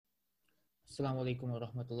Assalamu alaikum wa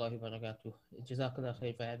rahmatullahi wa barakatuh. Jazakallah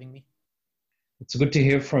khair for having me. It's good to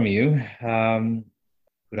hear from you.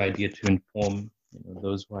 Good idea to inform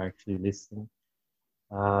those who are actually listening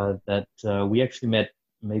that we actually met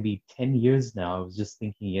maybe 10 years now. I was just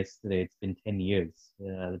thinking yesterday, it's been 10 years. The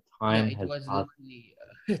Yeah, time it has was passed.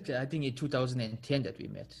 literally, I think in 2010 that we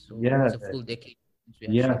met. So it Yeah, was a full decade since we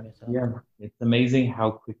actually yeah, met up. yeah. It's amazing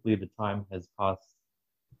how quickly the time has passed.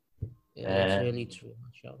 Yeah, that's really And, true,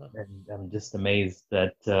 mashallah. and I'm just amazed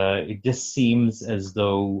that it just seems as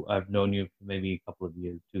though I've known you for maybe a couple of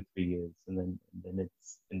years, 2, 3 years, and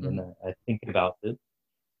then I think about it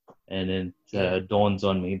and it Yeah, dawns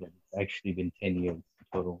on me that it's actually been 10 years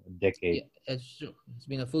total, a decade. yeah, that's true. It's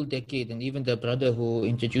been a full decade. And even the brother who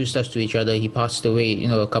introduced us to each other, he passed away,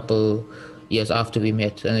 a couple years after we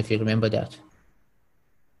met. And if you remember that.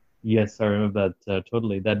 Yes, I remember that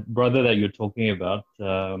totally. That brother that you're talking about,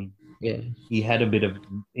 Yeah. he had a bit of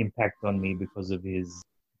impact on me because of his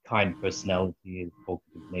kind personality, his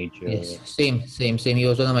talkative nature. Yes, same. He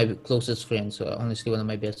was one of my closest friends. So honestly, one of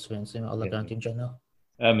my best friends. Allah Yeah. grant him Jannah.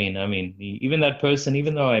 Even that person,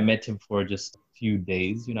 even though I met him for just a few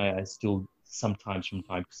days, I still sometimes from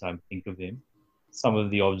time to time think of him. Some of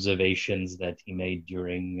the observations that he made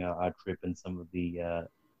during our trip and some of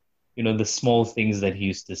the small things that he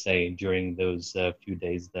used to say during those few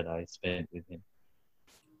days that I spent with him.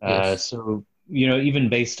 Yes. So, even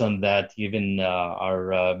based on that, even our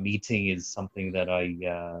meeting is something that I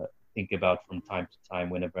think about from time to time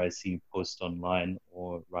whenever I see you post online or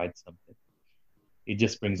write something. It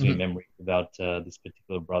just brings me Mhm. memories about this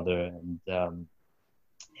particular brother,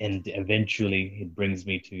 and eventually it brings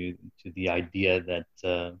me to the idea that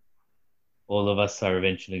all of us are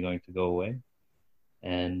eventually going to go away,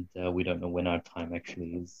 and we don't know when our time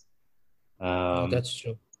actually is. Yeah, Um, that's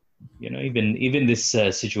true. even this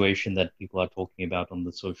situation that people are talking about on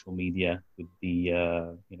the social media with the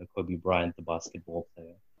Kobe Bryant, the basketball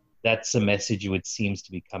player. That's a message which seems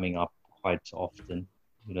to be coming up quite often.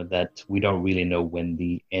 That we don't really know when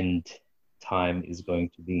the end time is going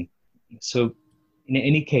to be. So, in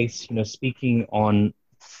any case, speaking on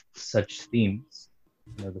such themes,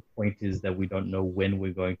 the point is that we don't know when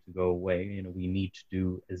we're going to go away. We need to do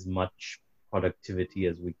as much productivity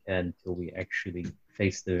as we can till we actually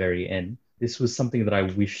face the very end. This was something that I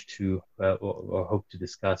wish to or hope to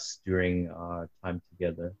discuss during our time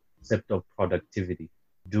together, concept of productivity,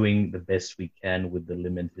 doing the best we can with the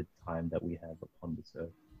limited time that we have upon this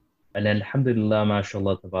earth. And alhamdulillah,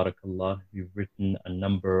 mashallah, tabarakallah, you've written a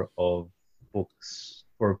number of books.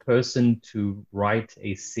 For a person to write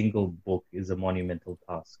a single book is a monumental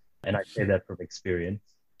task. And I say that from experience.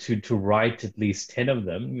 To write at least 10 of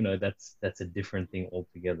them, that's a different thing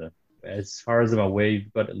altogether. As far as I'm aware,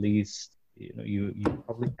 you've got at least, you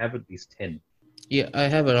probably have at least 10. Yeah, I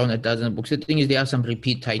have around a dozen books. The thing is, there are some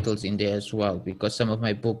repeat titles in there as well because some of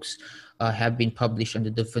my books have been published under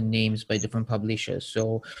different names by different publishers.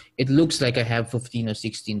 So it looks like I have 15 or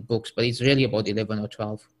 16 books, but it's really about 11 or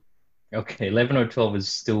 12. Okay, 11 or 12 is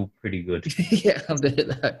still pretty good. Yeah,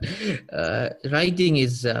 alhamdulillah. Writing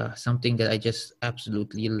is something that I just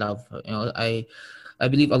absolutely love. I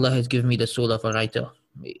believe Allah has given me the soul of a writer.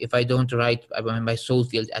 If I don't write, my soul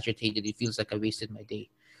feels agitated. It feels like I wasted my day.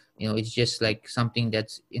 It's just like something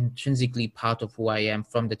that's intrinsically part of who I am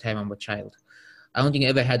from the time I'm a child. I don't think I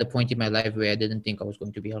ever had a point in my life where I didn't think I was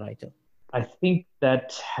going to be a writer. I think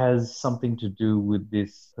that has something to do with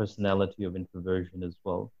this personality of introversion as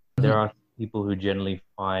well. There Mhm. are people who generally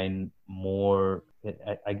find more,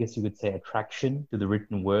 I guess you could say, attraction to the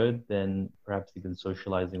written word than perhaps even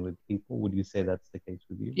socializing with people. Would you say that's the case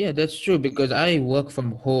with you? Yeah, that's true because I work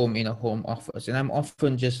from home in a home office and I'm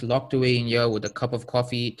often just locked away in here with a cup of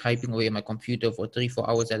coffee, typing away on my computer for 3, 4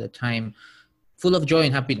 hours at a time, full of joy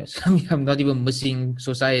and happiness. I mean, I'm not even missing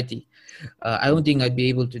society. I don't think I'd be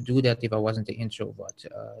able to do that if I wasn't an introvert.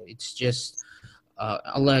 It's just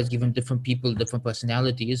Allah has given different people different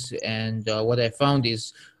personalities, and what I found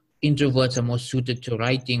is introverts are more suited to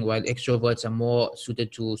writing, while extroverts are more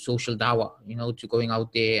suited to social dawah. To going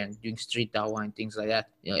out there and doing street dawah and things like that.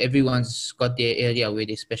 Everyone's got their area where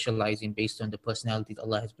they specialize in based on the personality that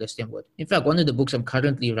Allah has blessed them with. In fact, one of the books I'm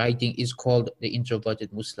currently writing is called The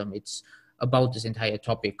Introverted Muslim. It's about this entire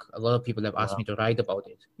topic. A lot of people have asked Wow. me to write about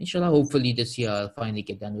it. Inshallah, hopefully this year I'll finally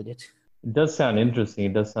get done with it. It does sound interesting.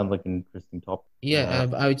 It does sound like an interesting topic. Yeah,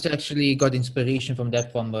 I actually got inspiration from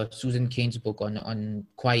that from Susan Cain's book on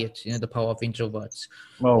quiet, the power of introverts,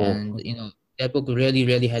 Oh, and that book really,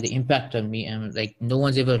 really had an impact on me. And like no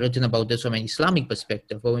one's ever written about this from an Islamic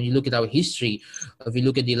perspective. But when you look at our history, if you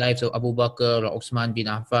look at the lives of Abu Bakr or Uthman bin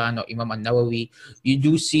Affan or Imam An-Nawawi, you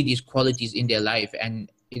do see these qualities in their life,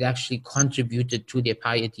 and it actually contributed to their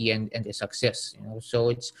piety and their success. So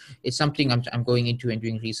it's something I'm going into and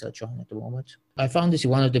doing research on at the moment. I found this in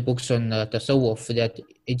one of the books on tasawwuf, that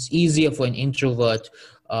it's easier for an introvert,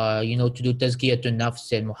 to do tazkiyatun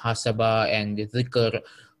nafs and muhasaba and dhikr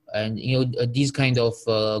and these kind of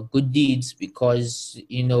good deeds, because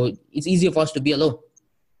it's easier for us to be alone,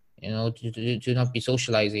 to not be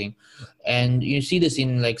socializing. And you see this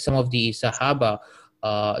in like some of the Sahaba.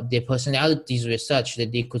 Their personalities were such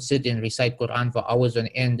that they could sit and recite Quran for hours on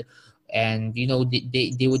end, and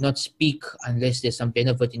they would not speak unless there's some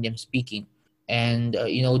benefit in them speaking. And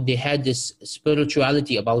they had this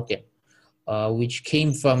spirituality about them, which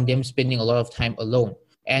came from them spending a lot of time alone.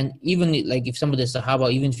 And even like if some of the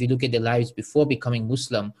Sahaba, even if you look at their lives before becoming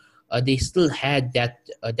Muslim, they still had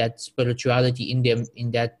that spirituality in them,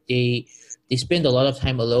 in that they spend a lot of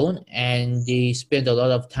time alone, and they spend a lot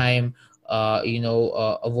of time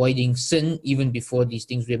avoiding sin even before these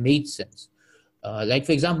things were made sins. Like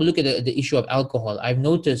for example, look at the issue of alcohol. I've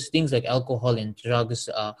noticed things like alcohol and drugs,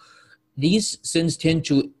 these sins tend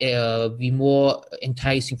to be more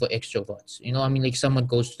enticing for extroverts. Like someone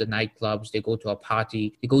goes to the nightclubs, they go to a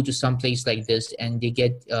party, they go to some place like this, and they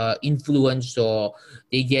get influenced, or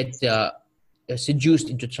they get seduced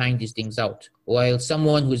into trying these things out. While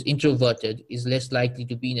someone who's introverted is less likely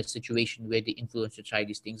to be in a situation where they're influenced to try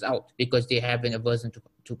these things out, because they have an aversion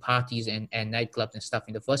to parties and nightclubs and stuff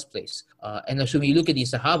in the first place. And so when you look at the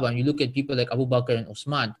Sahaba and you look at people like Abu Bakr and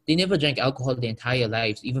Osman, they never drank alcohol their entire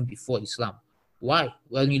lives, even before Islam. Why?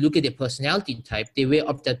 Well, when you look at their personality type, they were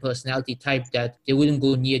of that personality type that they wouldn't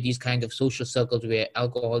go near these kind of social circles where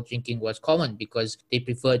alcohol drinking was common, because they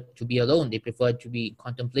preferred to be alone. They preferred to be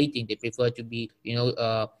contemplating. They preferred to be,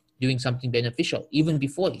 doing something beneficial, even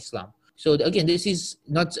before Islam. So again, this is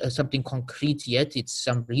not something concrete yet. It's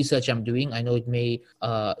some research I'm doing. I know it may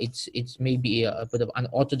be a bit of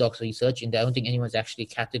unorthodox research, and I don't think anyone's actually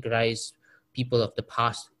categorized people of the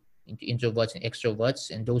past into introverts and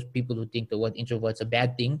extroverts, and those people who think the word introvert's a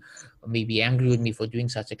bad thing may be angry with me for doing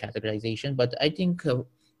such a categorization. But I think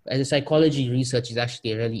as a psychology research is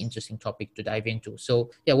actually a really interesting topic to dive into.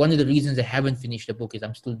 So yeah, one of the reasons I haven't finished the book is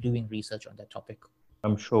I'm still doing research on that topic.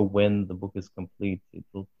 I'm sure when the book is complete, it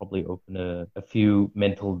will probably open a few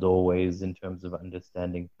mental doorways in terms of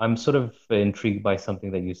understanding. I'm sort of intrigued by something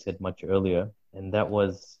that you said much earlier, and that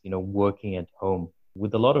was, working at home.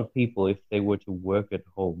 With a lot of people, if they were to work at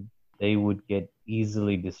home, they would get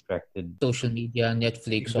easily distracted. Social media,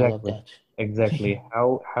 Netflix, Exactly. all of that. Exactly.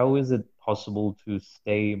 How is it possible to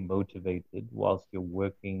stay motivated whilst you're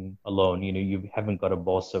working alone? You haven't got a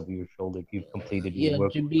boss over your shoulder. You've completed your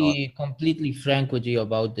work. To be completely frank with you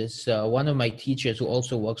about this, one of my teachers who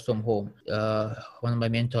also works from home, one of my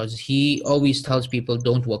mentors, he always tells people,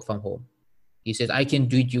 don't work from home. He says, I can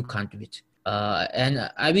do it, you can't do it. And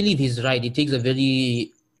I believe he's right. It takes a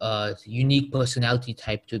very unique personality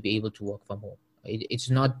type to be able to work from home. It's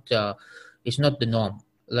not the norm.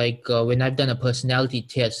 Like when I've done a personality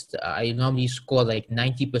test, I normally score like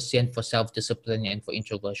 90% for self-discipline and for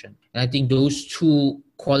introversion. And I think those two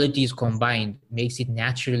qualities combined makes it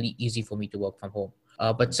naturally easy for me to work from home.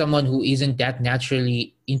 But someone who isn't that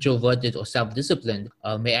naturally introverted or self-disciplined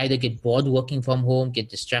may either get bored working from home, get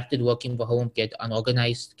distracted working from home, get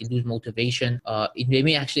unorganized, get lose motivation. They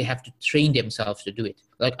may actually have to train themselves to do it.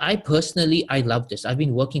 Like I love this. I've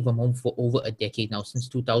been working from home for over a decade now, since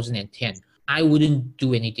 2010. I wouldn't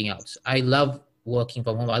do anything else. I love working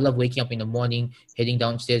from home. I love waking up in the morning, heading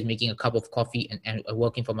downstairs, making a cup of coffee and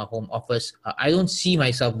working from my home office. I don't see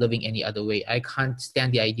myself living any other way. I can't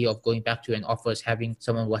stand the idea of going back to an office, having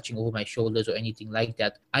someone watching over my shoulders or anything like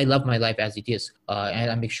that. I love my life as it is.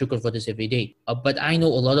 And I make shukr for this every day. But I know a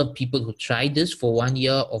lot of people who tried this for 1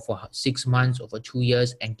 year or for 6 months or for 2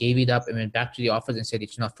 years and gave it up and went back to the office and said,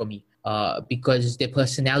 it's not for me. Because their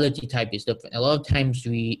personality type is different. A lot of times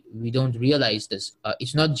we don't realize this.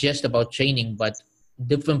 It's not just about training, but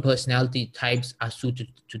different personality types are suited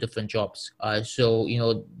to different jobs. So,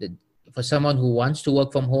 for someone who wants to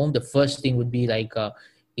work from home, the first thing would be like,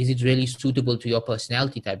 is it really suitable to your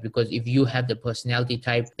personality type? Because if you have the personality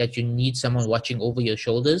type that you need someone watching over your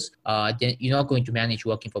shoulders, then you're not going to manage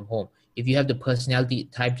working from home. If you have the personality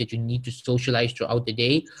type that you need to socialize throughout the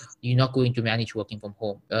day, you're not going to manage working from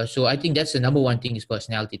home. So I think that's the number one thing is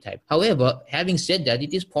personality type. However, having said that,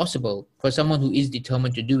 it is possible for someone who is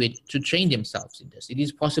determined to do it to train themselves in this. It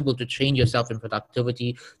is possible to train yourself in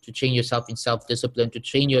productivity, to train yourself in self-discipline, to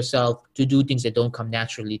train yourself to do things that don't come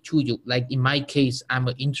naturally to you. Like in my case, I'm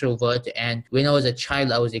an introvert, and when I was a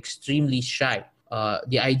child, I was extremely shy.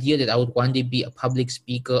 The idea that I would one day be a public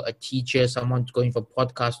speaker, a teacher, someone going from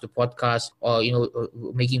podcast to podcast, or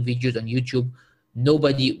making videos on YouTube,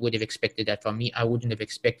 Nobody would have expected that from me. I wouldn't have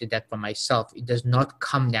expected that from myself. It does not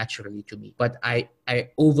come naturally to me. But I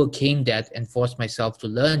overcame that and forced myself to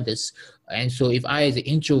learn this. And so if I, as an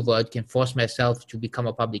introvert, can force myself to become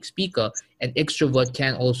a public speaker, an extrovert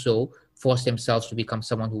can also force themselves to become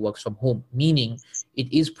someone who works from home, meaning it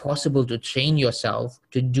is possible to train yourself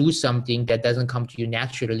to do something that doesn't come to you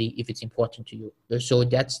naturally if it's important to you. So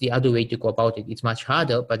that's the other way to go about it. It's much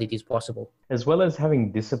harder, but it is possible. As well as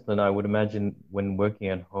having discipline, I would imagine when working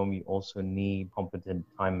at home, you also need competent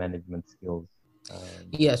time management skills.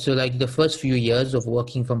 Yeah, so like the first few years of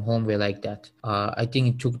working from home were like that. I think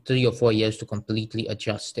it took 3 or 4 years to completely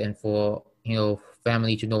adjust and for,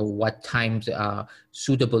 family to know what times are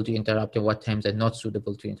suitable to interrupt and what times are not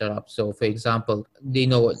suitable to interrupt. So for example, they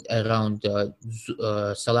know around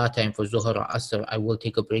Salah time for Zuhr or Asr, I will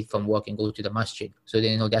take a break from work and go to the masjid. So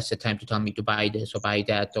they know that's the time to tell me to buy this or buy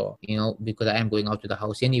that, or, because I am going out to the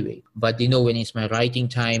house anyway. But they know when it's my writing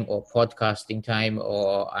time or podcasting time,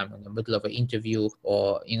 or I'm in the middle of an interview,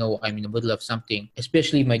 or, I'm in the middle of something,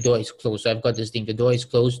 especially if my door is closed. So I've got this thing, the door is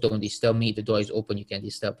closed, don't disturb me. The door is open, you can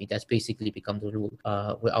disturb me. That's basically become the rule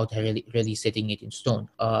without really setting it in stone.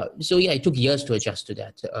 So yeah, it took years to adjust to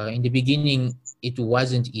that. In the beginning, it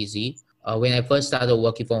wasn't easy. When I first started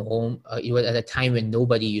working from home, it was at a time when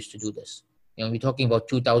nobody used to do this. We're talking about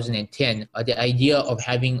 2010. The idea of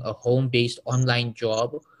having a home-based online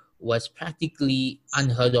job was practically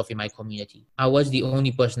unheard of in my community. I was the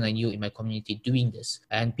only person I knew in my community doing this.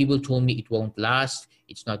 And people told me it won't last.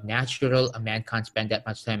 It's not natural. A man can't spend that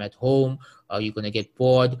much time at home. You're going to get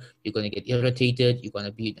bored. You're going to get irritated. You're going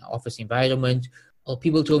to be in an office environment.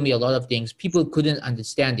 People told me a lot of things. People couldn't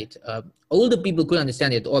understand it. Older people couldn't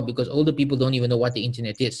understand it at all because older people don't even know what the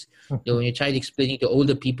internet is. When you try explaining to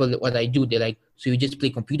older people what I do, they're like, so you just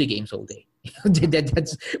play computer games all day.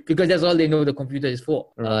 That's because that's all they know the computer is for.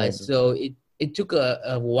 Right. So it took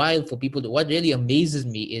a while for people to. What really amazes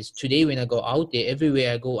me is today when I go out there,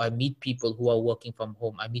 everywhere I go, I meet people who are working from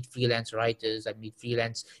home. I meet freelance writers, I meet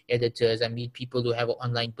freelance editors, I meet people who have an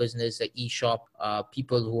online business, an e-shop,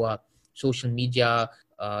 people who are social media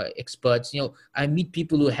experts. I meet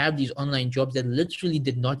people who have these online jobs that literally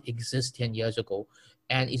did not exist 10 years ago.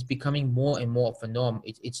 And it's becoming more and more of a norm.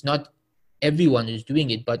 It's not everyone is doing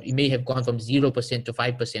it, but it may have gone from 0% to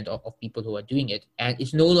 5% of people who are doing it. And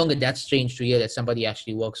it's no longer that strange to hear that somebody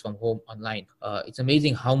actually works from home online. It's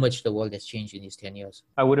amazing how much the world has changed in these 10 years.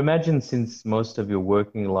 I would imagine since most of your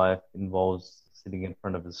working life involves sitting in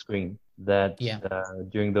front of a screen, that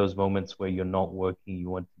during those moments where you're not working, you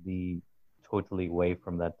want to be totally away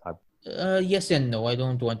from that type. Yes and no. I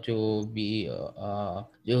don't want to be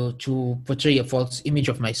to portray a false image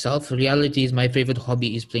of myself. Reality is my favorite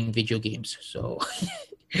hobby is playing video games. So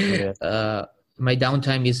my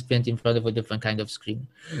downtime is spent in front of a different kind of screen.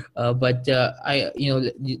 But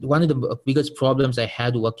one of the biggest problems I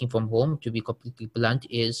had working from home, to be completely blunt,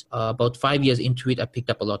 is about 5 years into it, I picked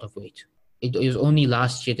up a lot of weight. It was only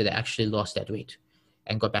last year that I actually lost that weight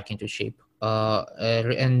and got back into shape.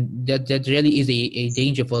 And that really is a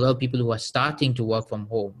danger for a lot of people who are starting to work from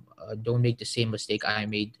home. Don't make the same mistake I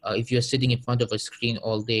made. If you're sitting in front of a screen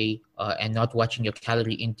all day and not watching your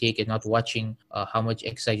calorie intake and not watching how much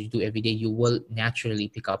exercise you do every day, you will naturally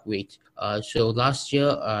pick up weight. So last year,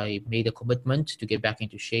 I made a commitment to get back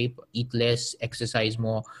into shape, eat less, exercise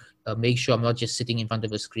more. Make sure I'm not just sitting in front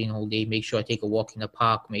of a screen all day. Make sure I take a walk in the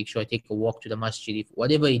park. Make sure I take a walk to the masjid.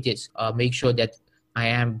 Whatever it is, make sure that I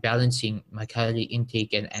am balancing my calorie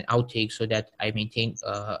intake and outtake so that I maintain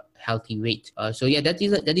a healthy weight. So yeah, that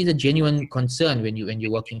is a genuine concern when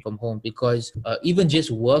you're working from home, because even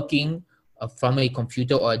just working from a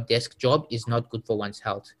computer or a desk job is not good for one's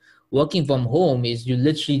health. Working from home is you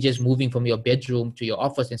literally just moving from your bedroom to your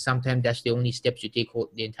office, and sometimes that's the only steps you take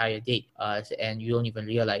the entire day, and you don't even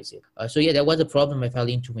realize it. So yeah, that was a problem I fell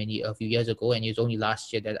into a few years ago, and it's only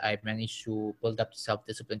last year that I managed to build up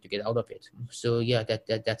self-discipline to get out of it. So yeah,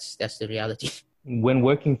 that's the reality. When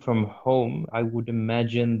working from home, I would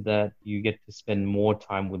imagine that you get to spend more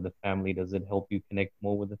time with the family. Does it help you connect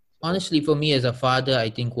more with them? Honestly, for me as a father, I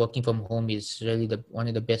think working from home is really one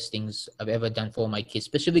of the best things I've ever done for my kids,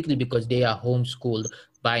 specifically because they are homeschooled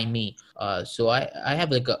by me. So I have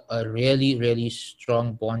like a really, really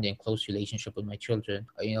strong bond and close relationship with my children,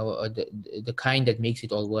 the kind that makes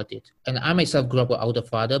it all worth it. And I myself grew up without a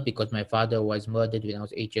father because my father was murdered when I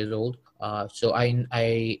was 8 years old. So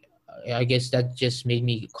I guess that just made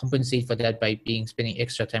me compensate for that by spending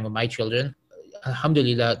extra time with my children.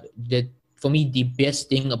 Alhamdulillah, that For me, the best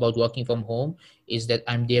thing about working from home is that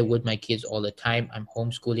I'm there with my kids all the time. I'm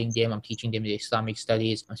homeschooling them. I'm teaching them the Islamic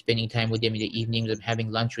studies. I'm spending time with them in the evenings. I'm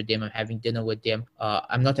having lunch with them. I'm having dinner with them.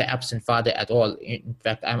 I'm not an absent father at all. In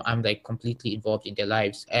fact, I'm like completely involved in their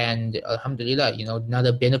lives. And alhamdulillah,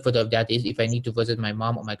 another benefit of that is if I need to visit my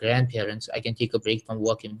mom or my grandparents, I can take a break from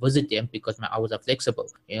work and visit them because my hours are flexible.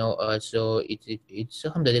 So it's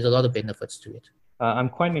alhamdulillah, there's a lot of benefits to it. I'm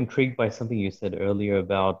quite intrigued by something you said earlier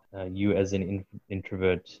about you as an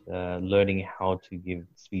introvert learning how to give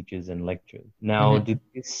speeches and lectures. Now, did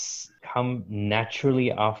this come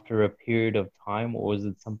naturally after a period of time, or is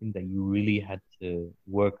it something that you really had to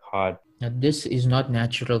work hard? Now, this is not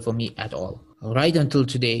natural for me at all. Right until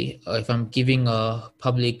today, if I'm giving a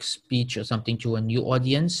public speech or something to a new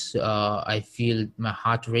audience, I feel my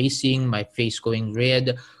heart racing, my face going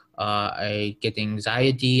red. I get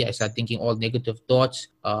anxiety. I start thinking all negative thoughts.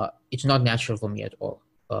 It's not natural for me at all.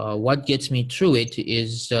 What gets me through it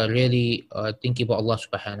is really thinking about Allah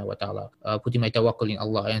subhanahu wa ta'ala, putting my tawakkul in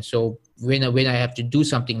Allah. And so when I have to do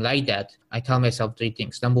something like that, I tell myself three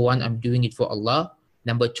things. Number one, I'm doing it for Allah.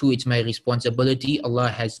 Number two, it's my responsibility. Allah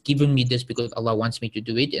has given me this because Allah wants me to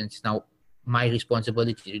do it, and it's now my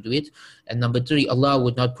responsibility to do it. And number three, Allah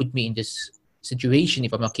would not put me in this situation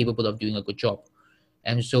if I'm not capable of doing a good job.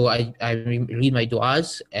 And so I read my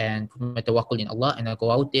du'as and put my tawakkul in Allah, and I go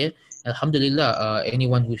out there. Alhamdulillah,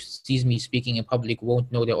 anyone who sees me speaking in public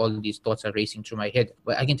won't know that all these thoughts are racing through my head.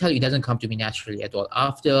 But I can tell you, it doesn't come to me naturally at all.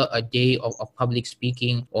 After a day of public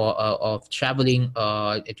speaking or of traveling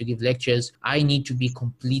to give lectures, I need to be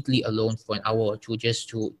completely alone for an hour or two just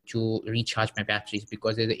to recharge my batteries,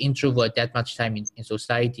 because as an introvert, that much time in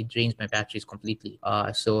society drains my batteries completely.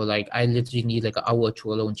 So like I literally need like an hour or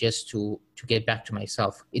two alone just to get back to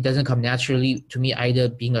myself. It doesn't come naturally to me, either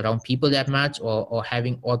being around people that much or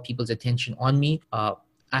having all people's attention on me. I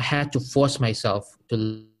had to force myself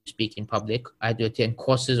to speak in public. I had to attend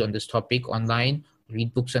courses on this topic online,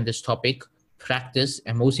 read books on this topic, practice,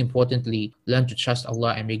 and most importantly, learn to trust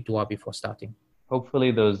Allah and make dua before starting. Hopefully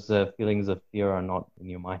those feelings of fear are not in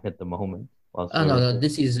your mind at the moment. No.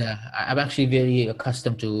 This is, I'm actually very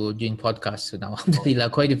accustomed to doing podcasts now. Alhamdulillah,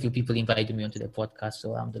 quite a few people invited me onto their podcast.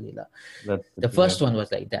 So alhamdulillah. The first one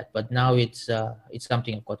was like that, but now it's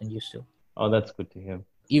something I've gotten used to. Oh, that's good to hear.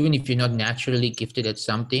 Even if you're not naturally gifted at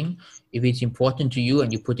something, if it's important to you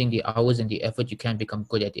and you put in the hours and the effort, you can become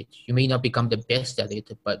good at it. You may not become the best at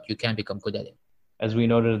it, but you can become good at it. As we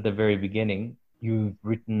noted at the very beginning, you've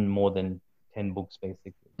written more than 10 books,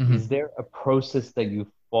 basically. Is there a process that you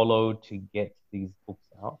follow to get these books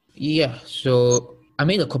out? Yeah, so I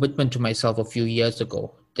made a commitment to myself a few years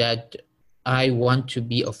ago that I want to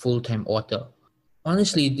be a full-time author.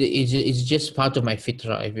 Honestly, it's just part of my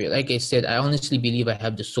fitrah. Like I said, I honestly believe I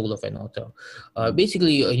have the soul of an author.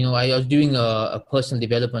 Basically, I was doing a personal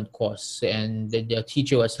development course, and the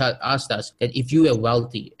teacher asked us that if you were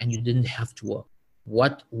wealthy and you didn't have to work,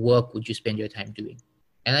 what work would you spend your time doing?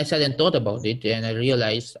 And I sat and thought about it, and I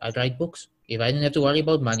realized I'd write books. If I didn't have to worry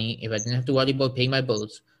about money, if I didn't have to worry about paying my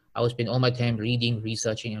bills, I would spend all my time reading,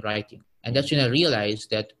 researching, and writing. And that's when I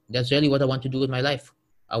realized that that's really what I want to do with my life.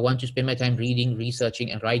 I want to spend my time reading,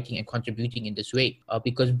 researching, and writing and contributing in this way,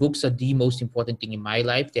 because books are the most important thing in my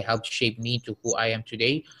life. They helped shape me to who I am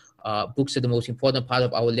today. Books are the most important part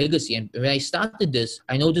of our legacy. And when I started this,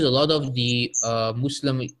 I noticed a lot of the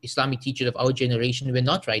Islamic teachers of our generation were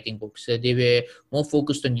not writing books. They were more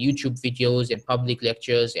focused on YouTube videos and public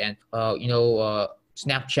lectures and,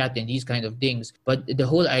 Snapchat and these kind of things. But the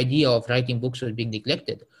whole idea of writing books was being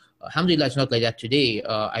neglected. Alhamdulillah, it's not like that today.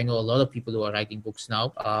 I know a lot of people who are writing books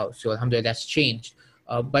now. So alhamdulillah, that's changed.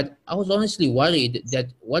 But I was honestly worried that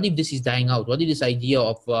what if this is dying out? What if this idea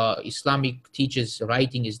of Islamic teachers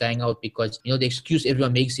writing is dying out? Because, the excuse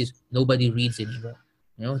everyone makes is nobody reads anymore.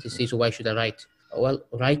 They say, so why should I write? Well,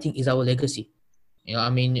 writing is our legacy.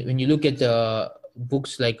 When you look at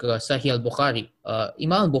books like Sahih al-Bukhari,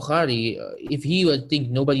 Imam al-Bukhari, if he would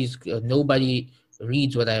think nobody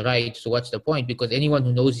reads what I write, so what's the point? Because anyone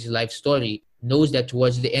who knows his life story knows that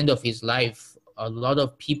towards the end of his life, a lot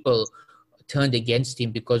of people turned against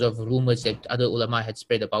him because of rumors that other ulama had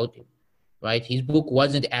spread about him, right? His book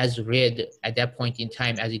wasn't as read at that point in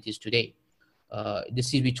time as it is today.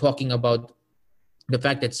 We're talking about the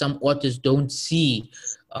fact that some authors don't see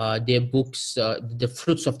their books, the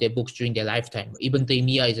fruits of their books during their lifetime. Ibn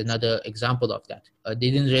Taymiyyah is another example of that.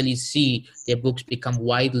 They didn't really see their books become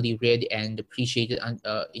widely read and appreciated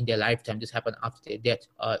in their lifetime. This happened after their death.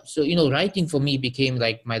 So writing for me became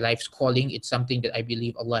like my life's calling. It's something that I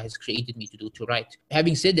believe Allah has created me to do, to write.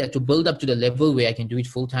 Having said that, to build up to the level where I can do it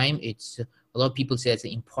full time, it's A lot of people say it's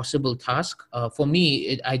an impossible task. For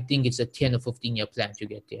me, I think it's a 10 or 15-year plan to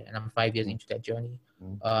get there. And I'm 5 years into that journey.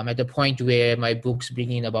 I'm at the point where my books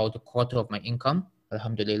bring in about a quarter of my income.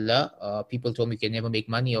 Alhamdulillah. People told me you can never make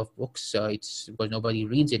money off books. It's because nobody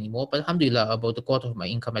reads anymore. But alhamdulillah, about a quarter of my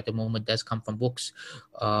income at the moment does come from books.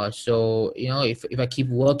 So, if I keep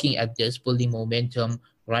working at this, building momentum,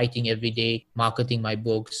 writing every day, marketing my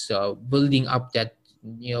books, building up that,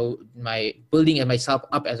 building myself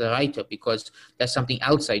up as a writer, because that's something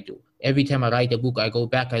else I do. Every time I write a book, I go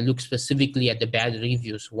back, I look specifically at the bad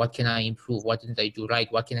reviews. What can I improve? What didn't I do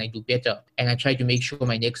right? What can I do better? And I try to make sure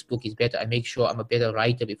my next book is better. I make sure I'm a better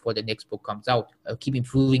writer before the next book comes out. I keep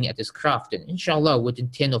improving at this craft. And inshallah, within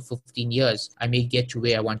 10 or 15 years, I may get to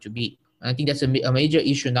where I want to be. And I think that's a major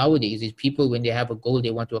issue nowadays is people, when they have a goal, they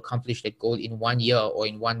want to accomplish that goal in 1 year or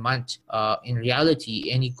in 1 month. In reality,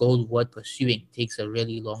 any goal worth pursuing takes a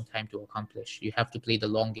really long time to accomplish. You have to play the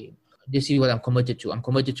long game. This is what I'm committed to. I'm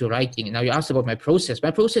committed to writing. Now you asked about my process.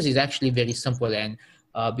 My process is actually very simple. And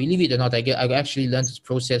believe it or not, I actually learned this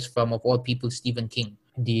process from, of all people, Stephen King,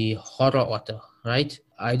 the horror author, right?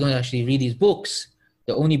 I don't actually read his books.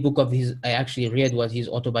 The only book of his I actually read was his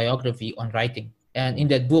autobiography on writing. And in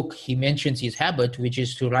that book, he mentions his habit, which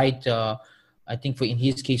is to write, I think in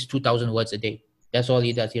his case, 2,000 words a day. That's all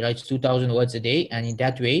he does. He writes 2,000 words a day. And in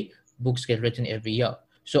that way, books get written every year.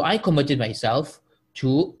 So I committed myself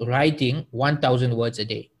to writing 1,000 words a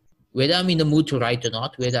day. Whether I'm in the mood to write or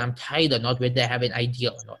not, whether I'm tired or not, whether I have an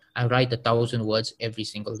idea or not, I write 1,000 words every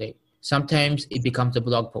single day. Sometimes it becomes a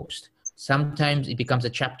blog post. Sometimes it becomes a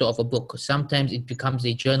chapter of a book. Sometimes it becomes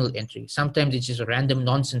a journal entry. Sometimes it's just random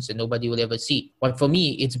nonsense that nobody will ever see. But for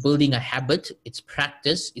me, it's building a habit. It's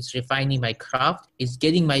practice. It's refining my craft. It's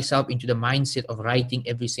getting myself into the mindset of writing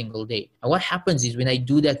every single day. And what happens is when I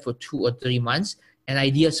do that for 2 or 3 months, an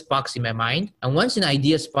idea sparks in my mind. And once an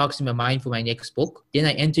idea sparks in my mind for my next book, then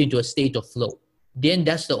I enter into a state of flow. Then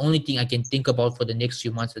that's the only thing I can think about for the next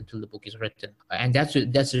few months until the book is written. And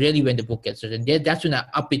that's really when the book gets written. That's when I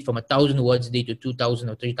up it from 1,000 words a day to 2,000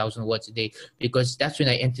 or 3,000 words a day, because that's when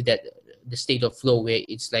I enter the state of flow where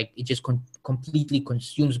it's like it just completely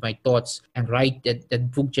consumes my thoughts, and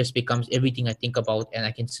that book just becomes everything I think about, and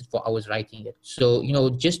I can sit for hours writing it. So,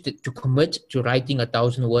 just to commit to writing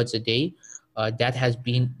 1,000 words a day, that has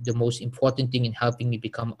been the most important thing in helping me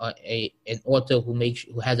become an author who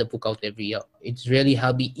has a book out every year. It's really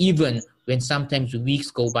helped me, even when sometimes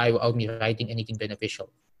weeks go by without me writing anything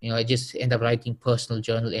beneficial. I just end up writing personal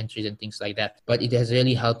journal entries and things like that. But it has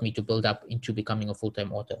really helped me to build up into becoming a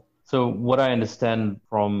full-time author. So what I understand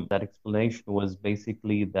from that explanation was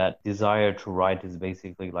basically that desire to write is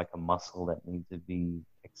basically like a muscle that needs to be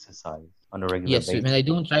exercised on a regular basis. Yes, when I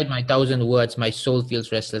don't write my 1,000 words, my soul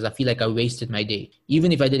feels restless. I feel like I wasted my day.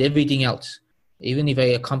 Even if I did everything else, even if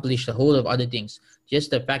I accomplished a whole of other things, just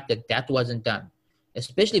the fact that wasn't done,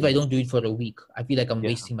 especially if I don't do it for a week, I feel like I'm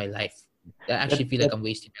wasting my life. I actually feel like I'm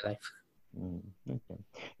wasting my life. Okay.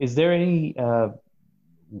 Is there any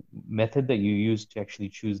method that you use to actually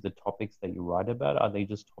choose the topics that you write about? Are they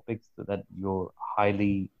just topics that you're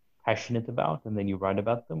highly passionate about and then you write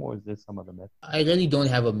about them, or is there some other method? I really don't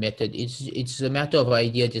have a method. It's a matter of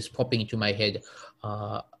idea just popping into my head.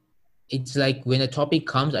 It's like when a topic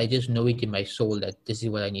comes, I just know it in my soul that this is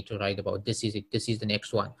what I need to write about. This is it. This is the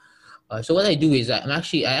next one. So what I do is I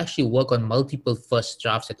actually work on multiple first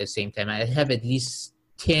drafts at the same time. I have at least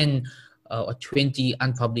 10 or 20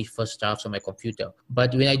 unpublished first drafts on my computer.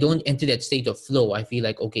 But when I don't enter that state of flow, I feel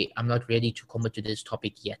like, okay, I'm not ready to commit to this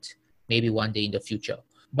topic yet. Maybe one day in the future.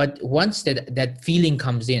 But once that feeling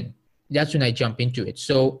comes in, that's when I jump into it.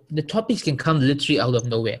 So the topics can come literally out of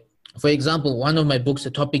nowhere. For example, one of my books,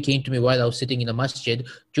 the topic came to me while I was sitting in the masjid,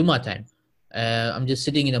 Jummah time. I'm just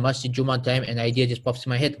sitting in the masjid Jummah time, and the idea just pops in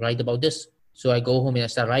my head, write about this. So I go home and I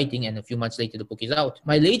start writing, and a few months later, the book is out.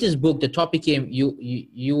 My latest book, the topic came,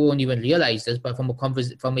 you won't even realize this, but from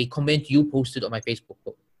a comment you posted on my Facebook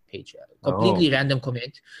page. A completely random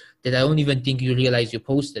comment that I don't even think you realize you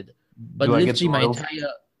posted. But literally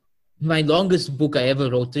my longest book I ever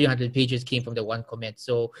wrote, 300 pages, came from the one comment.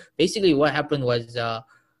 So basically what happened was,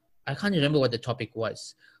 I can't remember what the topic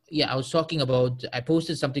was. Yeah, I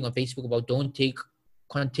posted something on Facebook about don't take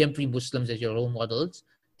contemporary Muslims as your role models,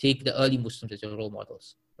 take the early Muslims as your role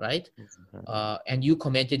models, right? Mm-hmm. And you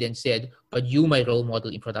commented and said, but you my role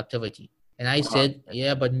model in productivity. And I said,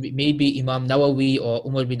 yeah, but maybe Imam Nawawi or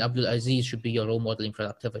Umar bin Abdul Aziz should be your role model in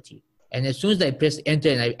productivity. And as soon as I pressed enter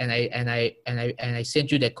and I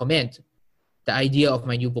sent you that comment, the idea of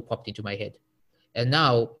my new book popped into my head. And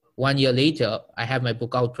now 1 year later, I have my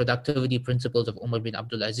book out, Productivity Principles of Umar bin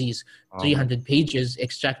Abdul Aziz, Oh, 300 pages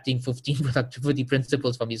extracting 15 productivity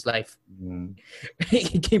principles from his life. mm.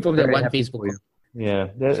 It came from that Very one happy Facebook for you. post. Yeah,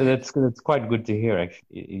 that's quite good to hear.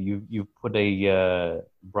 Actually, you put a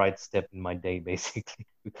bright step in my day basically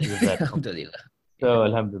because of that. Alhamdulillah. So, Yeah.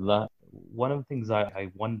 Alhamdulillah. One of the things I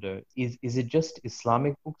wonder is it just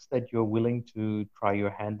Islamic books that you're willing to try your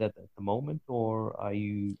hand at the moment, or are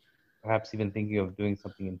you perhaps even thinking of doing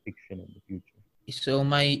something in fiction in the future? So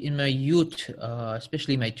in my youth,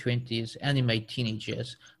 especially my 20s and in my teenage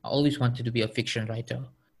years, I always wanted to be a fiction writer.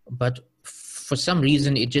 But for some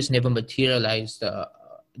reason, it just never materialized.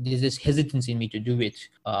 There's this hesitance in me to do it.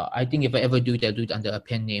 I think if I ever do it, I'll do it under a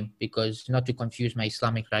pen name, because not to confuse my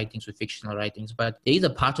Islamic writings with fictional writings. But there is a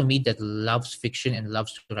part of me that loves fiction and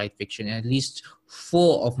loves to write fiction. And at least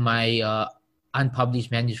 4 of my unpublished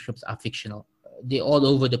manuscripts are fictional. They're all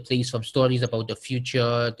over the place, from stories about the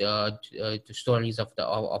future, to stories of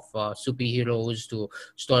superheroes, to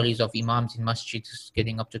stories of imams in masjids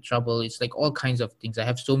getting up to trouble. It's like all kinds of things. I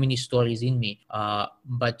have so many stories in me,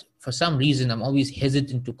 but for some reason I'm always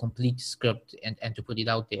hesitant to complete the script and to put it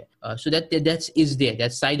out there. So is there.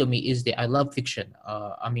 That side of me is there. I love fiction.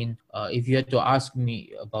 If you had to ask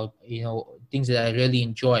me about things that I really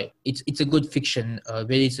enjoy, it's a good fiction,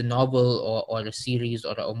 whether it's a novel or a series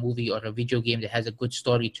or a movie or a video game that has a good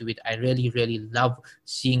story to it. I really, really love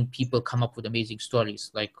seeing people come up with amazing stories.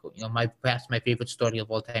 Like, my favorite story of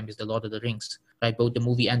all time is The Lord of the Rings, right? Both the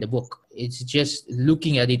movie and the book. It's just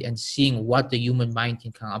looking at it and seeing what the human mind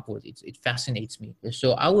can come up with. It fascinates me.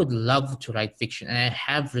 So I would love to write fiction, and I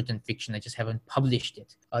have written fiction. I just haven't published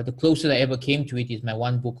it. The closest I ever came to it is my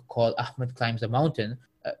one book called Ahmed Climbs a Mountain.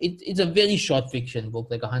 It's a very short fiction book,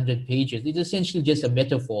 like 100 pages. It's essentially just a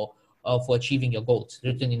metaphor for achieving your goals,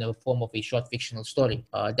 written in the form of a short fictional story.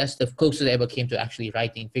 That's the closest I ever came to actually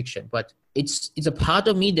writing fiction. But it's a part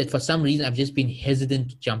of me that for some reason I've just been hesitant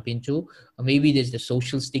to jump into. Maybe there's the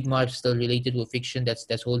social stigma still related with fiction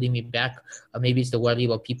that's holding me back. Maybe it's the worry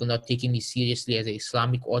about people not taking me seriously as an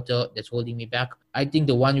Islamic author that's holding me back. I think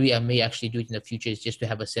the one way I may actually do it in the future is just to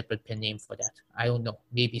have a separate pen name for that. I don't know.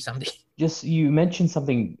 Maybe someday. Just you mentioned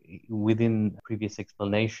something within previous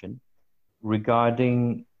explanation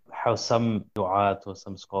regarding how some du'at or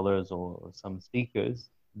some scholars or some speakers,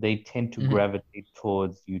 they tend to gravitate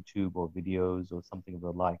towards YouTube or videos or something of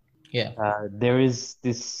the like. Yeah. There is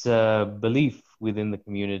this belief within the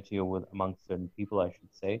community or amongst certain people, I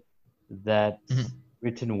should say, that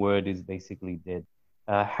written word is basically dead.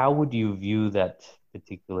 How would you view that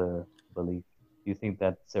particular belief? Do you think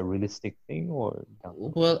that's a realistic thing or not?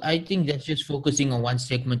 Well, I think that's just focusing on one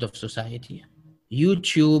segment of society.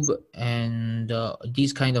 YouTube and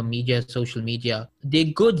these kind of media, social media, they're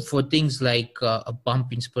good for things like a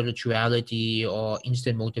bump in spirituality or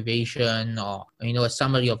instant motivation or, a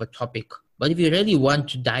summary of a topic. But if you really want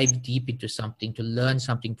to dive deep into something, to learn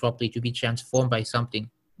something properly, to be transformed by something,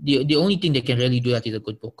 the only thing that can really do that is a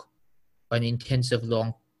good book, an intensive,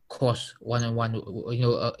 long course, one-on-one,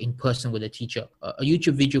 in person with a teacher. A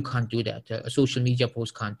YouTube video can't do that. A social media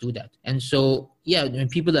post can't do that. And so, yeah, when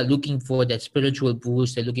people are looking for that spiritual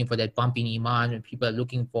boost, they're looking for that bump in iman, when people are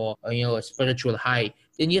looking for, a spiritual high,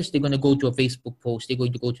 then yes, they're going to go to a Facebook post, they're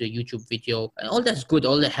going to go to a YouTube video, and all that's good,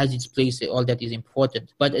 all that has its place, all that is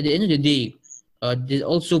important. But at the end of the day, there's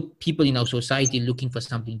also people in our society looking for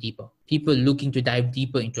something deeper. People looking to dive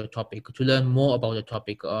deeper into a topic, to learn more about a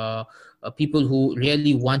topic. People who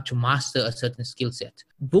really want to master a certain skill set.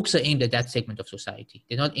 Books are aimed at that segment of society.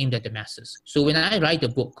 They're not aimed at the masses. So when I write a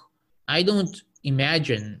book, I don't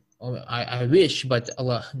imagine, or I wish, but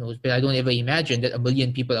Allah knows, but I don't ever imagine that 1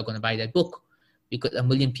 million people are going to buy that book, because 1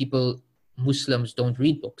 million people, Muslims, don't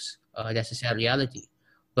read books. That's a sad reality.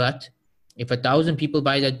 But if 1,000 people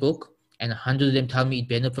buy that book, and 100 of them tell me it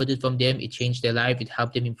benefited from them, it changed their life, it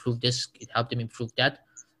helped them improve this, it helped them improve that,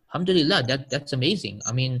 alhamdulillah, that's amazing.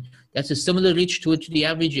 I mean, that's a similar reach to the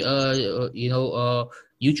average,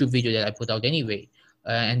 YouTube video that I put out anyway,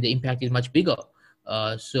 and the impact is much bigger.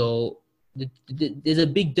 So there's a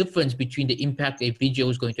big difference between the impact a video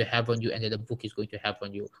is going to have on you and that a book is going to have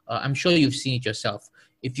on you. I'm sure you've seen it yourself.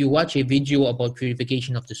 If you watch a video about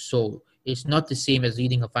purification of the soul, it's not the same as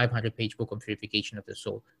reading a 500-page book on purification of the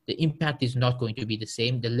soul. The impact is not going to be the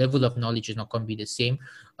same. The level of knowledge is not going to be the same.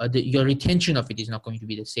 Your retention of it is not going to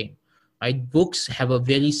be the same. Right? Books have a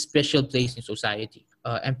very special place in society.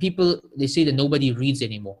 And people, they say that nobody reads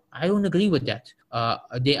anymore. I don't agree with that.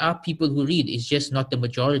 There are people who read. It's just not the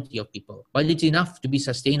majority of people. But it's enough to be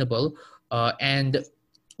sustainable. And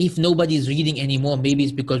if nobody's reading anymore, maybe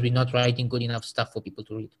it's because we're not writing good enough stuff for people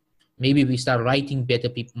to read. Maybe we start writing better,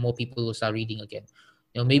 more people will start reading again.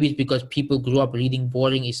 Maybe it's because people grew up reading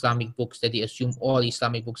boring Islamic books that they assume all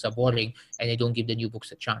Islamic books are boring and they don't give the new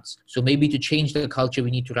books a chance. So maybe to change the culture,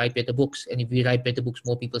 we need to write better books. And if we write better books,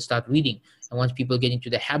 more people start reading. And once people get into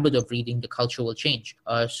the habit of reading, the culture will change.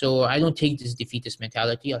 So I don't take this defeatist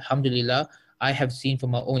mentality. Alhamdulillah, I have seen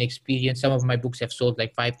from my own experience, some of my books have sold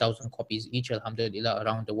like 5,000 copies each, alhamdulillah,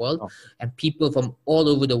 around the world. Oh. And people from all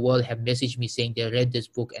over the world have messaged me saying they read this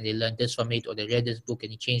book and they learned this from it, or they read this book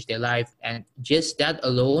and it changed their life. And just that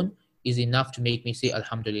alone is enough to make me say,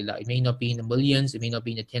 alhamdulillah. It may not be in the millions, it may not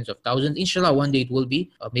be in the tens of thousands. Inshallah, one day it will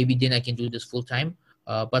be. Maybe then I can do this full time.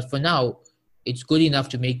 But for now, it's good enough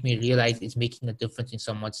to make me realize it's making a difference in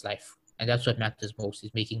someone's life. And that's what matters most,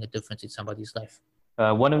 is making a difference in somebody's life.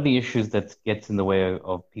 One of the issues that gets in the way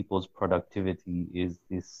of people's productivity is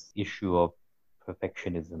this issue of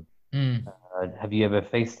perfectionism. Have you ever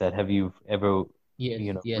faced that? Have you ever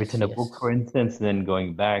written a book, for instance, and then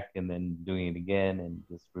going back and then doing it again and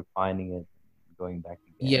just refining it, going back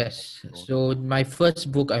again? Yes. So my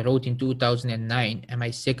first book I wrote in 2009 and my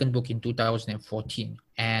second book in 2014.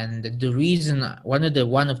 And the reason, one of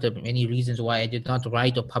the many reasons why I did not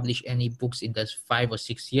write or publish any books in those 5 or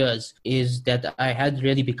 6 years is that I had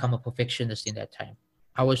really become a perfectionist in that time.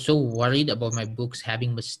 I was so worried about my books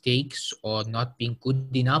having mistakes or not being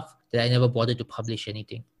good enough that I never bothered to publish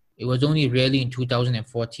anything. It was only really in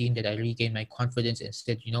 2014 that I regained my confidence and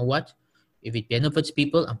said, you know what? If it benefits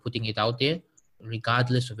people, I'm putting it out there,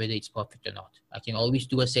 regardless of whether it's perfect or not. I can always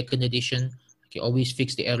do a second edition. I can always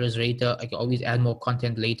fix the errors later. I can always add more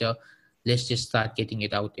content later. Let's just start getting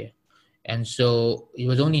it out there. And so it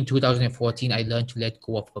was only in 2014 I learned to let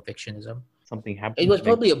go of perfectionism. Something happened. It was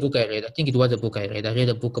probably a book I read. I think it was a book I read. I read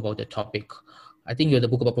a book about the topic. I think it was a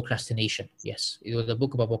book about procrastination. Yes, it was a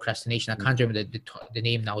book about procrastination. I can't remember the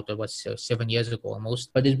name now. That was 7 years ago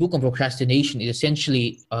almost. But this book on procrastination is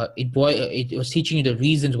essentially, it was teaching you the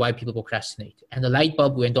reasons why people procrastinate. And the light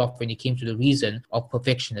bulb went off when it came to the reason of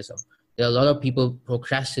perfectionism. There are a lot of people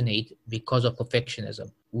procrastinate because of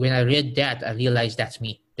perfectionism. When I read that, I realized that's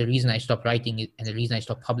me. The reason I stopped writing it and the reason I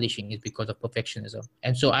stopped publishing is because of perfectionism.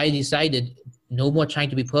 And so I decided no more trying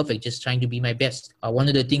to be perfect, just trying to be my best. One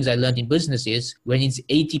of the things I learned in business is when it's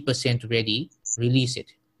 80% ready, release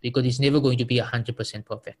it, because it's never going to be 100%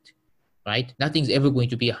 perfect. Right? Nothing's ever going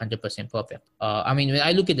to be 100% perfect. When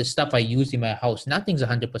I look at the stuff I use in my house, nothing's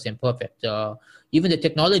 100% perfect. Even the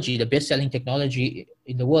technology, the best-selling technology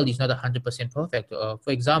in the world is not 100% perfect.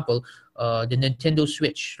 For example, the Nintendo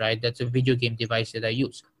Switch, right? That's a video game device that I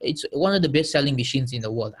use. It's one of the best-selling machines in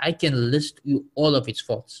the world. I can list you all of its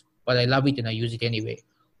faults, but I love it and I use it anyway.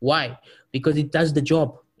 Why? Because it does the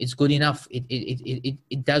job. It's good enough.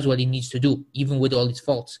 It does what it needs to do, even with all its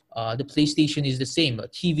faults. The PlayStation is the same. A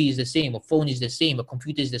TV is the same. A phone is the same. A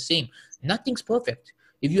computer is the same. Nothing's perfect.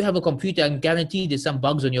 If you have a computer, I'm guaranteed there's some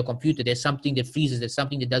bugs on your computer. There's something that freezes. There's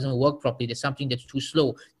something that doesn't work properly. There's something that's too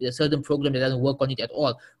slow. There's a certain program that doesn't work on it at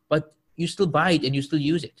all. But you still buy it and you still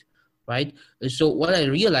use it, right? So what I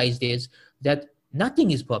realized is that nothing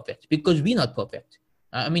is perfect because we're not perfect.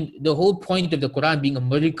 The whole point of the Quran being a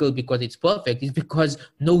miracle because it's perfect is because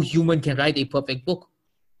no human can write a perfect book.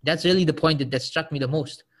 That's really the point that struck me the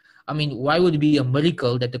most. Why would it be a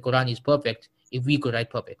miracle that the Quran is perfect if we could write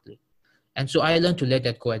perfectly? And so I learned to let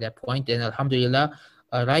that go at that point. And alhamdulillah,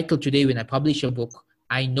 right till today, when I publish a book,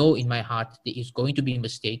 I know in my heart there is going to be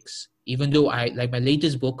mistakes. Even though like my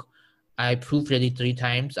latest book, I proofread it 3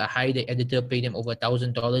 times. I hired the editor, paid them over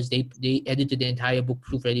 $1,000. They edited the entire book,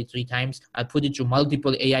 proofread it 3 times. I put it through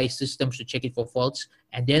multiple AI systems to check it for faults.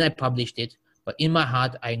 And then I published it. But in my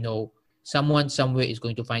heart, I know someone somewhere is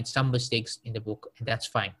going to find some mistakes in the book. And that's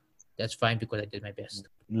fine. That's fine because I did my best.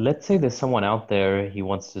 Let's say there's someone out there, he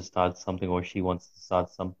wants to start something or she wants to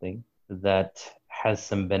start something that has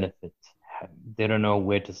some benefit. They don't know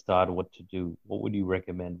where to start, what to do. What would you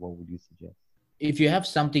recommend? What would you suggest? If you have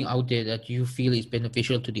something out there that you feel is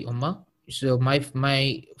beneficial to the Ummah, so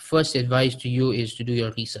my first advice to you is to do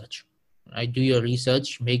your research. Right? Do your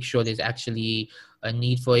research. Make sure there's actually a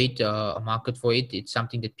need for it, a market for it. It's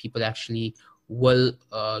something that people actually will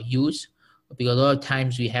use. Because a lot of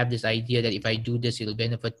times we have this idea that if I do this, it'll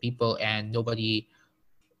benefit people, and nobody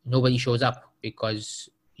shows up because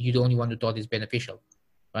you're the only one who thought it's beneficial.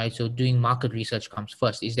 Right? So doing market research comes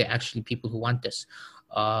first. Is there actually people who want this?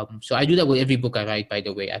 So I do that with every book I write, by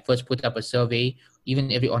the way. I first put up a survey,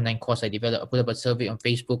 even every online course I develop, I put up a survey on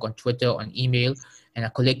Facebook, on Twitter, on email, and I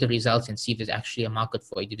collect the results and see if there's actually a market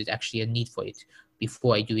for it, if there's actually a need for it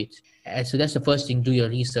before I do it. And so that's the first thing, do your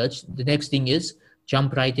research. The next thing is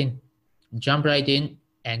jump right in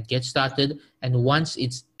and get started. And once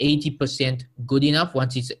it's 80% good enough,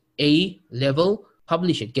 once it's A level,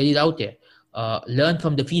 publish it, get it out there. learn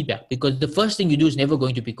from the feedback, because the first thing you do is never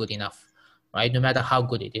going to be good enough, right? No matter how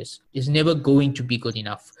good it is, it's never going to be good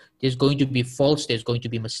enough. There's going to be faults, there's going to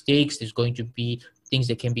be mistakes, there's going to be things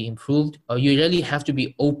that can be improved. You really have to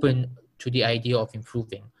be open to the idea of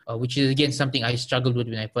improving, which is again something I struggled with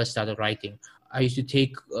when I first started writing. I used to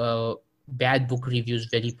take bad book reviews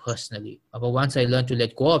very personally. But once I learned to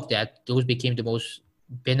let go of that, those became the most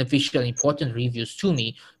beneficial, important reviews to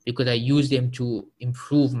me, because I use them to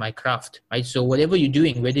improve my craft, right? So whatever you're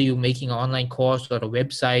doing, whether you're making an online course or a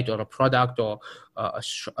website or a product or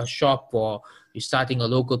a shop, or you're starting a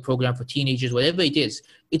local program for teenagers, whatever it is,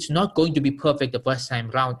 it's not going to be perfect the first time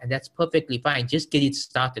round, and that's perfectly fine. Just get it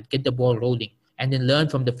started, get the ball rolling, and then learn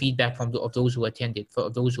from the feedback of those who attended,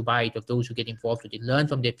 of those who buy it, of those who get involved with it. Learn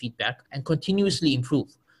from their feedback and continuously improve.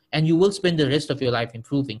 And you will spend the rest of your life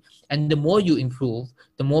improving. And the more you improve,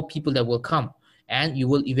 the more people that will come. And you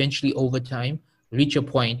will eventually, over time, reach a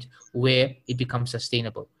point where it becomes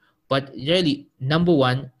sustainable. But really, number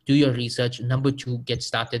one, do your research. Number two, get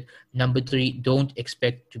started. Number three, don't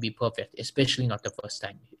expect to be perfect, especially not the first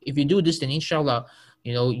time. If you do this, then inshallah,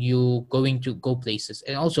 you're going to go places.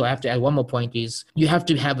 And also, I have to add one more point is you have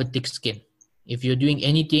to have a thick skin. If you're doing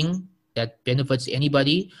anything that benefits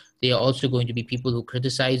anybody, there are also going to be people who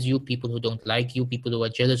criticize you, people who don't like you, people who are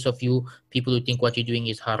jealous of you, people who think what you're doing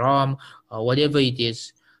is haram, whatever it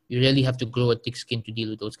is. You really have to grow a thick skin to deal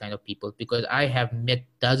with those kind of people, because I have met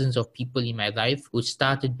dozens of people in my life who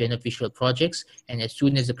started beneficial projects, and as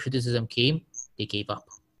soon as the criticism came, they gave up.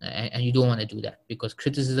 And you don't want to do that, because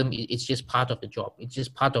criticism, it's just part of the job. It's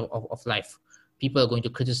just part of life. People are going to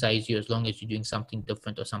criticize you as long as you're doing something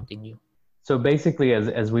different or something new. So basically,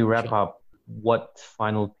 as we wrap up, what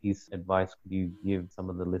final piece of advice could you give some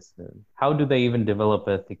of the listeners? How do they even develop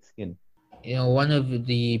a thick skin? One of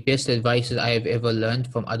the best advices I have ever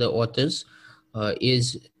learned from other authors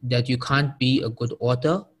is that you can't be a good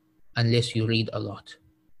author unless you read a lot.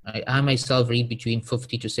 I myself read between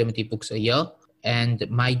 50 to 70 books a year, and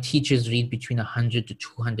my teachers read between 100 to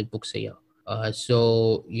 200 books a year.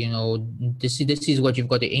 So this is what you've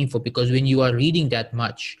got to aim for, because when you are reading that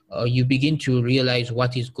much, you begin to realize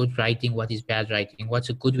what is good writing, what is bad writing, what's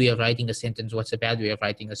a good way of writing a sentence, what's a bad way of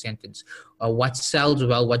writing a sentence, what sells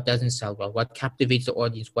well, what doesn't sell well, what captivates the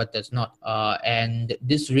audience, what does not. And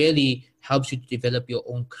this really helps you to develop your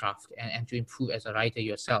own craft and to improve as a writer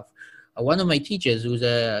yourself. One of my teachers, who's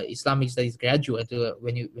a Islamic studies graduate,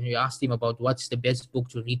 when you asked him about what's the best book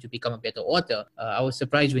to read to become a better author, I was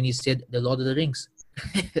surprised when he said The Lord of the Rings.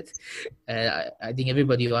 I think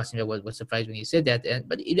everybody who asked me was surprised when he said that,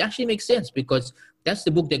 but it actually makes sense, because that's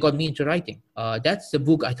the book that got me into writing. That's the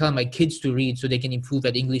book I tell my kids to read so they can improve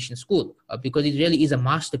at English in school, because it really is a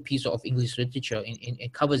masterpiece of English literature.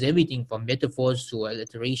 It covers everything from metaphors to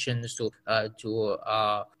alliterations to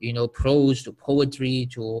prose to poetry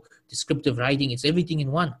to descriptive writing. It's everything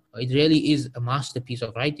in one. It really is a masterpiece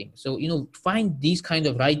of writing. So find these kind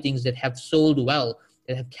of writings that have sold well,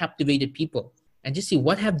 that have captivated people, and just see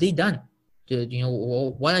what have they done.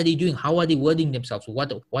 What are they doing? How are they wording themselves?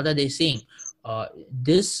 What are they saying?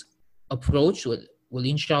 This approach will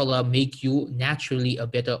inshallah make you naturally a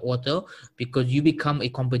better author, because you become a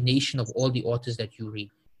combination of all the authors that you read.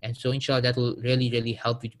 And so inshallah that will really, really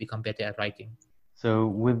help you to become better at writing. So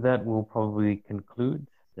with that, we'll probably conclude.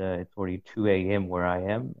 It's already 2 a.m. where I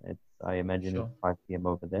am. I imagine It's 5 p.m.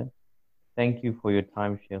 over there. Thank you for your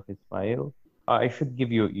time, Sheikh Ismail. I should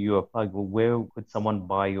give you a plug. Where could someone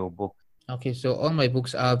buy your books? Okay, so all my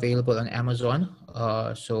books are available on Amazon.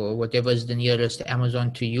 So whatever is the nearest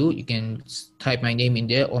Amazon to you, you can type my name in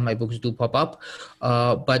there. All my books do pop up.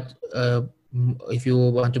 But if you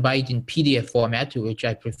want to buy it in PDF format, which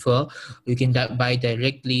I prefer, you can buy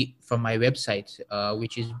directly from my website,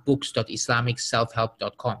 which is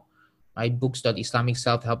books.islamicselfhelp.com. Right,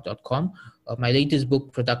 books.islamicselfhelp.com. My latest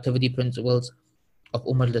book, Productivity Principles of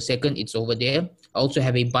Umar II, it's over there. I also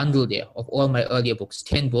have a bundle there of all my earlier books,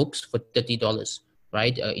 10 books for $30,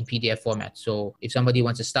 right, in PDF format. So if somebody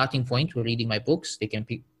wants a starting point for reading my books, they can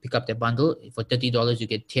pick up the bundle. For $30, you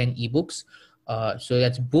get 10 ebooks. So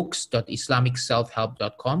that's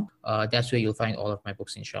books.islamicselfhelp.com. That's where you'll find all of my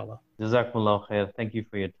books, inshallah. Jazakumullah khair. Thank you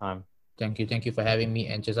for your time. Thank you for having me,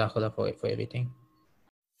 and jazakallah for everything.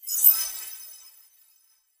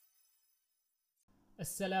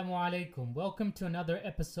 Assalamu alaikum. Welcome to another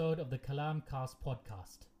episode of the Kalam Cast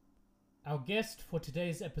podcast. Our guest for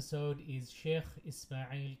today's episode is Sheikh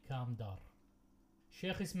Ismail Kamdar.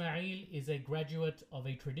 Sheikh Ismail is a graduate of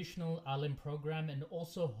a traditional alim program and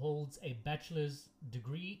also holds a bachelor's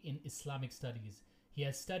degree in Islamic studies. He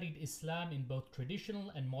has studied Islam in both traditional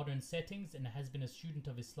and modern settings and has been a student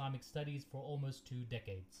of Islamic studies for almost 2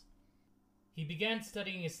 decades. He began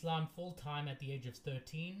studying Islam full-time at the age of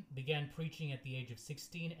 13, began preaching at the age of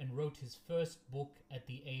 16, and wrote his first book at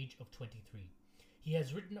the age of 23. He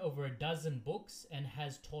has written over a dozen books and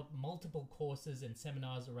has taught multiple courses and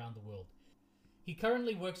seminars around the world. He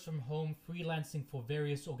currently works from home, freelancing for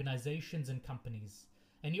various organizations and companies,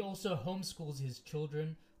 and he also homeschools his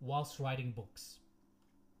children whilst writing books.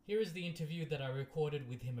 Here is the interview that I recorded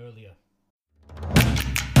with him earlier.